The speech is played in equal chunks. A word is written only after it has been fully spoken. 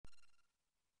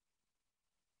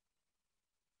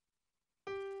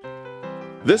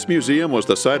This museum was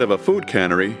the site of a food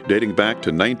cannery dating back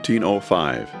to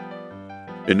 1905.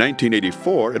 In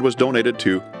 1984, it was donated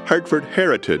to Hartford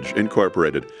Heritage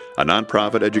Incorporated, a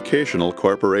nonprofit educational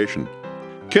corporation.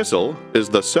 Kissel is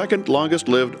the second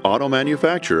longest-lived auto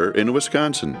manufacturer in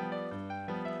Wisconsin.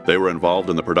 They were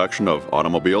involved in the production of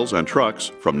automobiles and trucks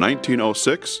from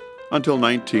 1906 until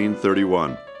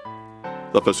 1931.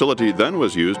 The facility then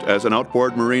was used as an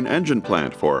outboard marine engine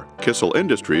plant for Kissel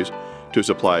Industries to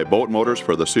supply boat motors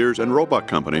for the Sears and Roebuck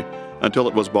Company until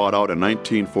it was bought out in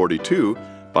 1942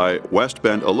 by West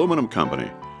Bend Aluminum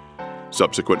Company.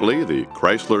 Subsequently, the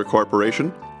Chrysler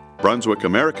Corporation, Brunswick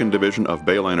American Division of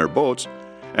Bayliner Boats,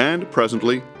 and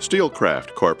presently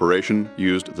Steelcraft Corporation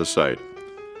used the site.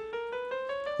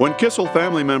 When Kissel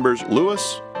family members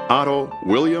Louis, Otto,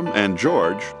 William, and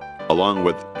George, along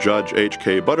with Judge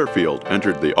H.K. Butterfield,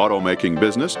 entered the automaking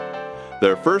business,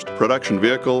 their first production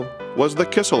vehicle was the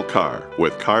Kissel car,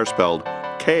 with car spelled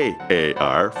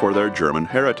K-A-R for their German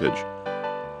heritage.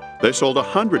 They sold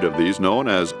 100 of these, known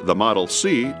as the Model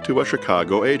C, to a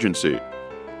Chicago agency.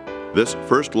 This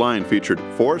first line featured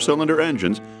 4-cylinder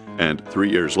engines, and 3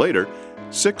 years later,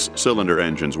 6-cylinder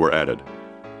engines were added.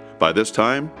 By this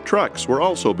time, trucks were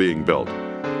also being built.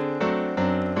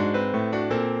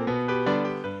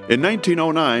 In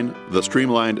 1909, the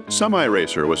streamlined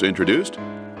semi-racer was introduced,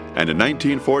 and in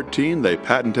 1914 they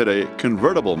patented a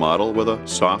convertible model with a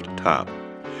soft top.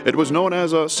 It was known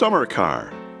as a summer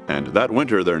car, and that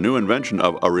winter their new invention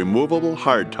of a removable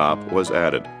hardtop was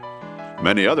added.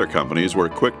 Many other companies were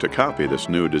quick to copy this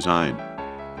new design.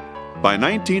 By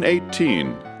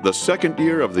 1918, the second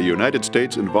year of the United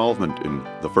States' involvement in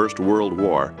the First World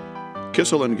War,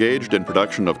 Kissel engaged in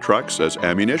production of trucks as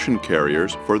ammunition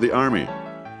carriers for the Army.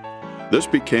 This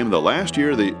became the last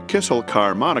year the Kissel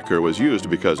car moniker was used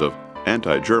because of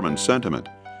anti-German sentiment.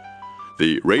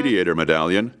 The radiator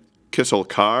medallion, Kissel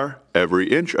car,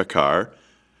 every inch a car,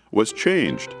 was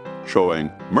changed, showing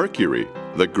Mercury,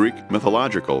 the Greek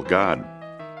mythological god.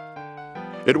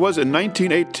 It was in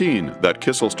 1918 that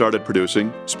Kissel started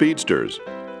producing speedsters.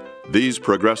 These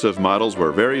progressive models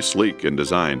were very sleek in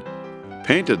design.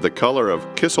 Painted the color of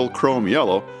Kissel chrome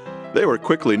yellow, they were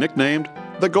quickly nicknamed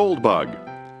the Gold Bug.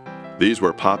 These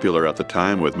were popular at the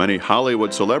time with many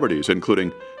Hollywood celebrities,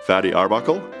 including Fatty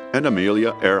Arbuckle and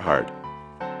Amelia Earhart.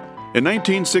 In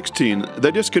 1916,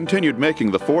 they discontinued making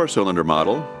the 4-cylinder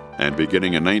model, and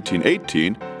beginning in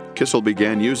 1918, Kissel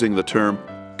began using the term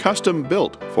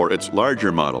custom-built for its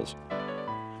larger models.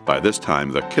 By this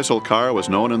time, the Kissel car was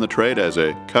known in the trade as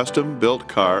a custom-built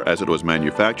car, as it was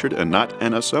manufactured and not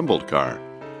an assembled car.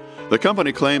 The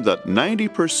company claimed that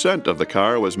 90% of the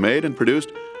car was made and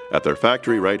produced at their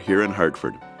factory right here in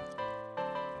Hartford.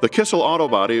 The Kissel auto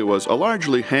body was a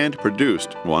largely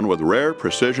hand-produced one with rare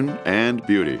precision and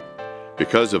beauty.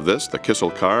 Because of this, the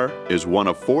Kissel car is one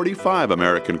of 45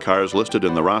 American cars listed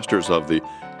in the rosters of the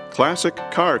Classic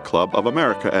Car Club of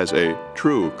America as a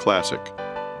true classic.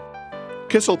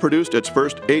 Kissel produced its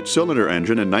first 8-cylinder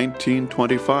engine in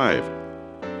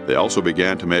 1925. They also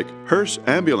began to make hearse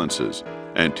ambulances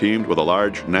and teamed with a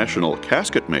large national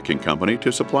casket-making company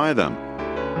to supply them.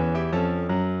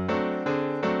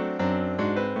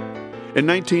 In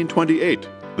 1928,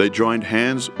 they joined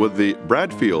hands with the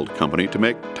Bradfield Company to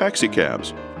make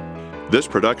taxicabs. This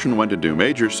production went into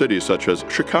major cities such as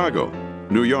Chicago,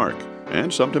 New York,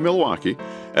 and some to Milwaukee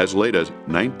as late as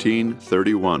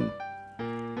 1931.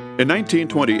 In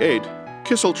 1928,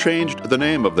 Kissel changed the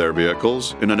name of their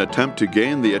vehicles in an attempt to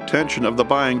gain the attention of the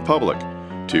buying public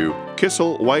to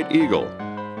Kissel White Eagle,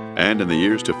 and in the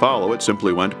years to follow it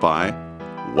simply went by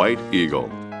White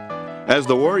Eagle. As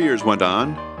the war years went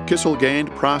on, Kissel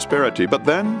gained prosperity, but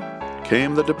then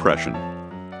came the Depression.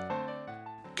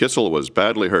 Kissel was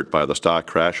badly hurt by the stock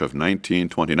crash of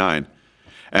 1929,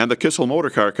 and the Kissel Motor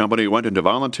Car Company went into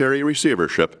voluntary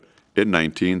receivership in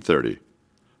 1930.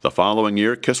 The following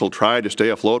year, Kissel tried to stay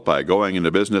afloat by going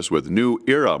into business with New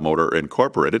Era Motor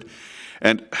Incorporated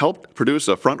and helped produce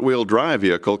a front-wheel drive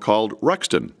vehicle called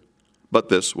Ruxton, but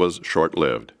this was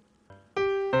short-lived.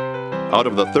 Out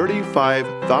of the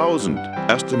 35,000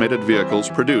 estimated vehicles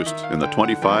produced in the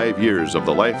 25 years of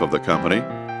the life of the company,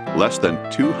 less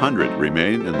than 200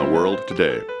 remain in the world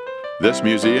today. This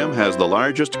museum has the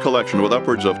largest collection with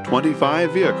upwards of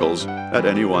 25 vehicles at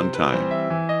any one time.